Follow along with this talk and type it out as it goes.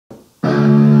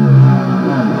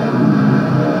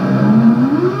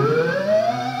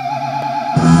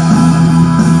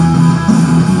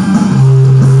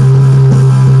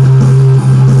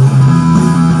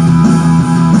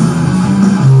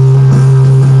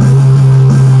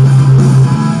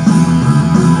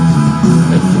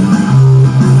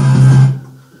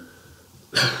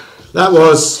That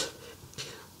was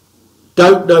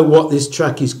Don't Know What This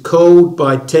Track Is Called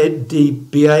by Ted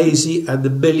DiBiase and the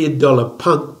 $1 Million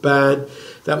Punk Band.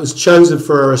 That was chosen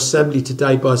for our assembly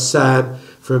today by Sam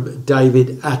from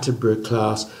David Attenborough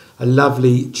class. A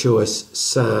lovely choice,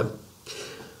 Sam.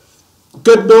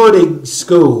 Good morning,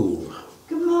 school.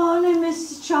 Good morning,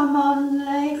 Mr.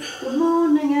 Cholmondeley. Good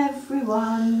morning,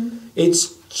 everyone.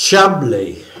 It's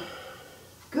Cholmondeley.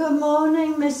 Good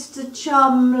morning, Mr.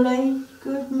 Cholmondeley.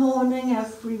 Good morning,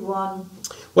 everyone.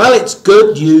 Well, it's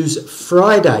Good News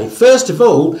Friday. First of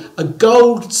all, a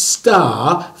gold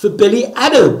star for Billy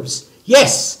Adams.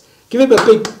 Yes, give him a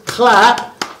big clap.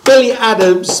 Billy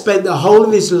Adams spent the whole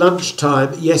of his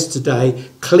lunchtime yesterday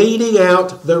cleaning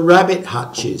out the rabbit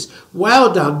hutches.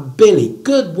 Well done, Billy.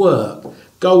 Good work.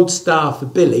 Gold star for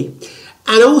Billy.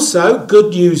 And also,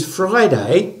 Good News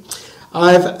Friday,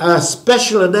 I've a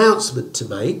special announcement to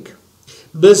make.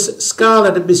 Ms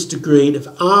Scarlett and Mr Green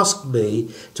have asked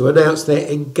me to announce their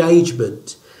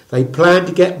engagement. They plan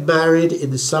to get married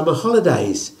in the summer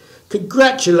holidays.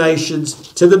 Congratulations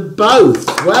to them both.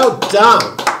 Well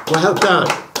done. Well done.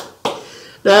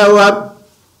 Now,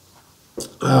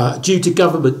 due to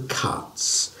government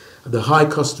cuts and the high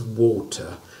cost of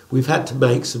water, we've had to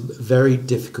make some very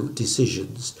difficult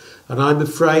decisions. And I'm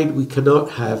afraid we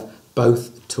cannot have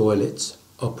both toilets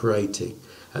operating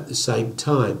at the same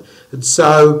time. And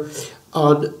so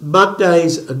on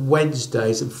Mondays and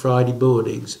Wednesdays and Friday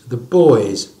mornings, the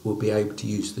boys will be able to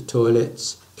use the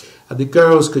toilets and the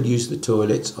girls can use the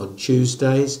toilets on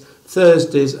Tuesdays,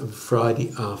 Thursdays and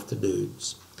Friday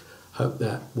afternoons. Hope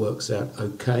that works out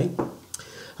okay.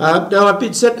 Now I've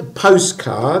been sent a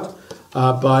postcard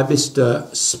by Mr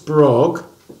Sprogg.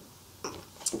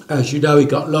 As you know, he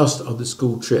got lost on the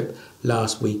school trip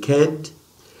last weekend.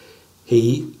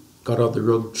 He got on the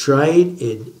wrong train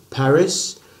in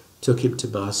Paris, took him to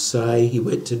Marseille. He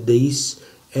went to Nice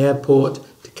airport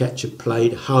to catch a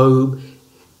plane home.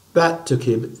 That took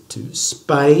him to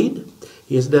Spain.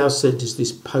 He has now sent us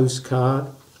this postcard.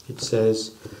 It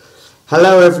says,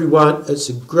 "Hello everyone at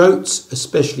St Groat's,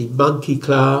 especially monkey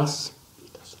class.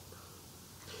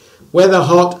 Weather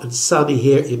hot and sunny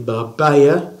here in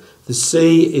Marbella. The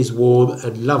sea is warm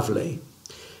and lovely.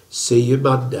 See you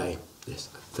Monday." Yes,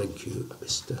 thank you,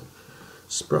 Mr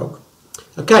Sprogg.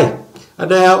 Okay,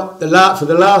 and now for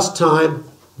the last time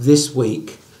this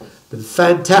week, the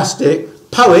fantastic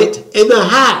Poet in the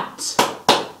Hat.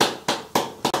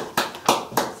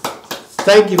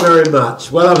 Thank you very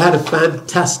much. Well, I've had a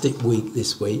fantastic week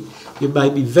this week. You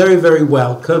made me very, very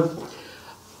welcome.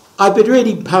 I've been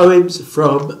reading poems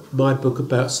from my book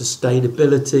about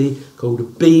sustainability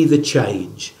called Be the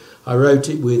Change. I wrote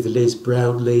it with Liz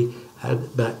Brownlee and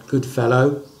Matt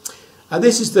Goodfellow. And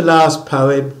this is the last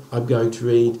poem I'm going to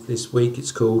read this week.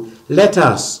 It's called Let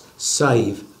Us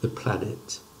Save the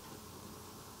Planet.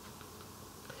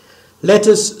 Let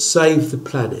us save the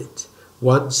planet,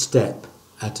 one step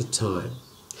at a time.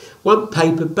 One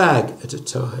paper bag at a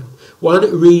time. One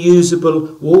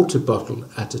reusable water bottle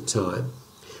at a time.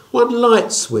 One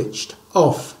light switched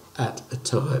off at a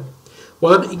time.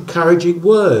 One encouraging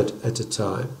word at a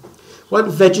time. One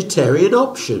vegetarian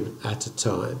option at a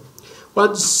time.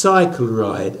 One cycle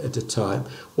ride at a time.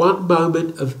 One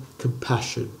moment of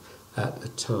compassion at a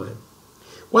time.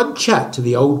 One chat to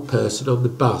the old person on the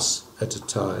bus at a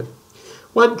time.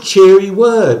 One cheery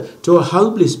word to a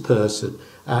homeless person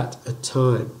at a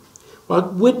time.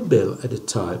 One windmill at a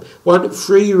time. One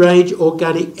free-range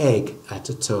organic egg at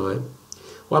a time.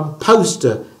 One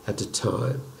poster at a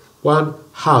time. One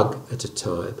hug at a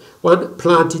time. One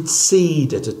planted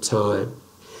seed at a time.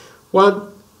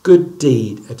 One good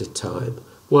deed at a time.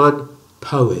 One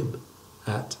poem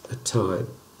at a time.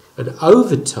 And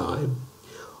over time,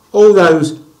 all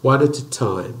those one at a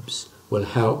times will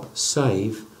help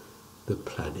save the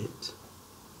planet.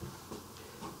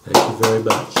 Thank you very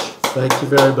much. Thank you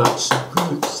very much, St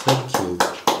Groats. Thank you.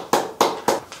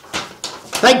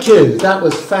 Thank you. That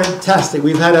was fantastic.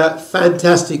 We've had a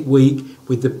fantastic week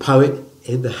with the Poet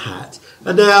in the Hat.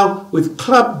 And now with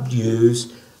club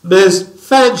news, Ms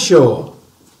Fanshawe.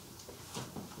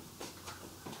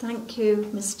 Thank you,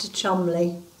 Mr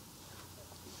Cholmondeley.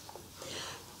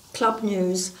 Club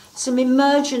news. Some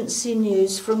emergency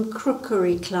news from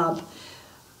Crookery Club.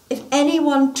 If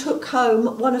anyone took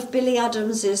home one of Billy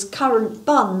Adams's currant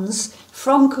buns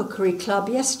from Cookery Club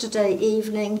yesterday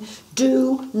evening,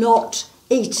 do not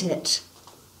eat it.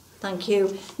 Thank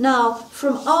you. Now,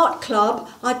 from Art Club,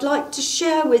 I'd like to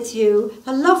share with you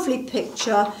a lovely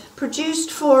picture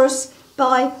produced for us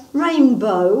by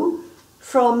Rainbow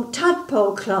from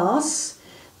Tadpole class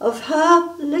of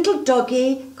her little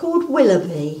doggy called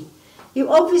Willoughby.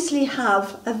 you obviously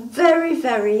have a very,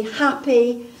 very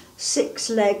happy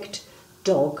six-legged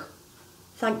dog.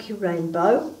 Thank you,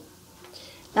 Rainbow.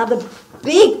 Now, the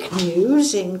big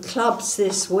news in clubs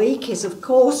this week is, of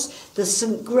course, the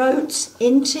St Groat's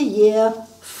inter-year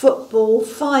football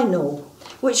final,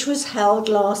 which was held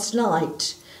last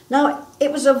night. Now,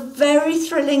 it was a very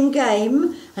thrilling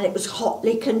game, and it was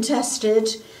hotly contested,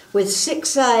 with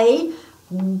 6A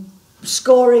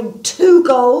scoring 2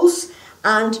 goals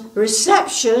and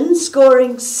Reception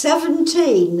scoring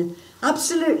 17.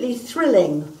 Absolutely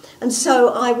thrilling. And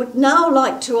so I would now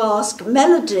like to ask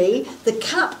Melody, the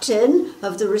captain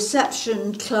of the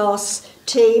Reception class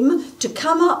team, to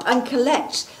come up and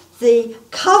collect the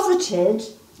coveted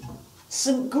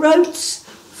St Groat's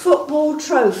football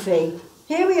trophy.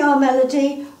 Here we are,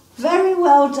 Melody. Very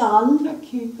well done.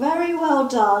 Thank you. Very well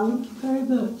done. Thank you very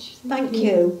much. Thank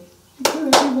you. Thank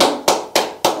you very much.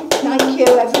 Thank you,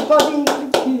 everybody.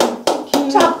 Thank you. Thank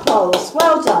you. Tadpoles,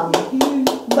 well done. Thank you.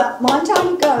 But mind how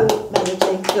you go,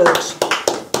 Melody. Good.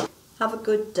 Have a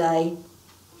good day.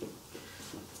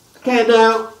 Okay,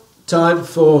 now time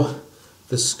for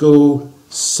the school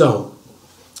song.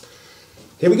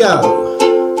 Here we go.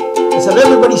 Let's have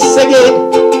everybody sing it.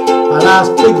 Our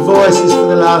last big voices for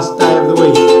the last day of the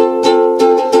week.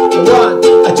 A 1,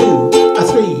 a 2, a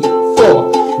 3,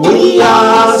 4. We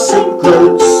are St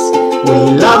Groats. We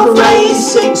love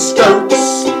racing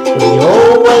stoats. We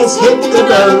always hit the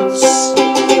notes.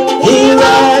 Here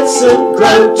at St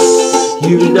Groats,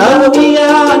 you know we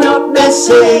are not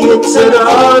messy. It's an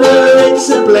honour, it's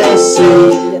a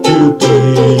blessing to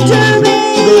be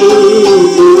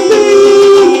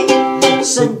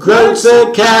St Groat's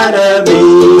Academy.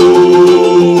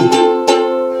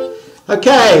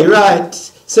 Okay, right.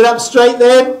 Sit up straight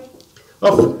then.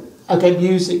 Off. Okay,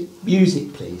 music,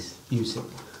 please. Music.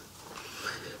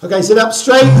 Okay, sit up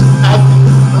straight and.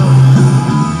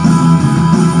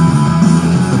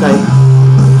 Okay,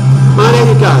 my name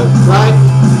to go, right?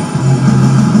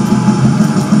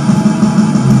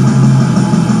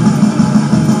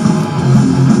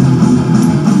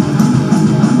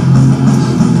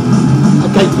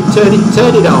 Okay, you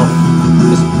turn it off.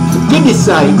 Just for goodness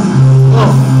sake,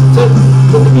 off. Turn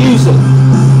the music.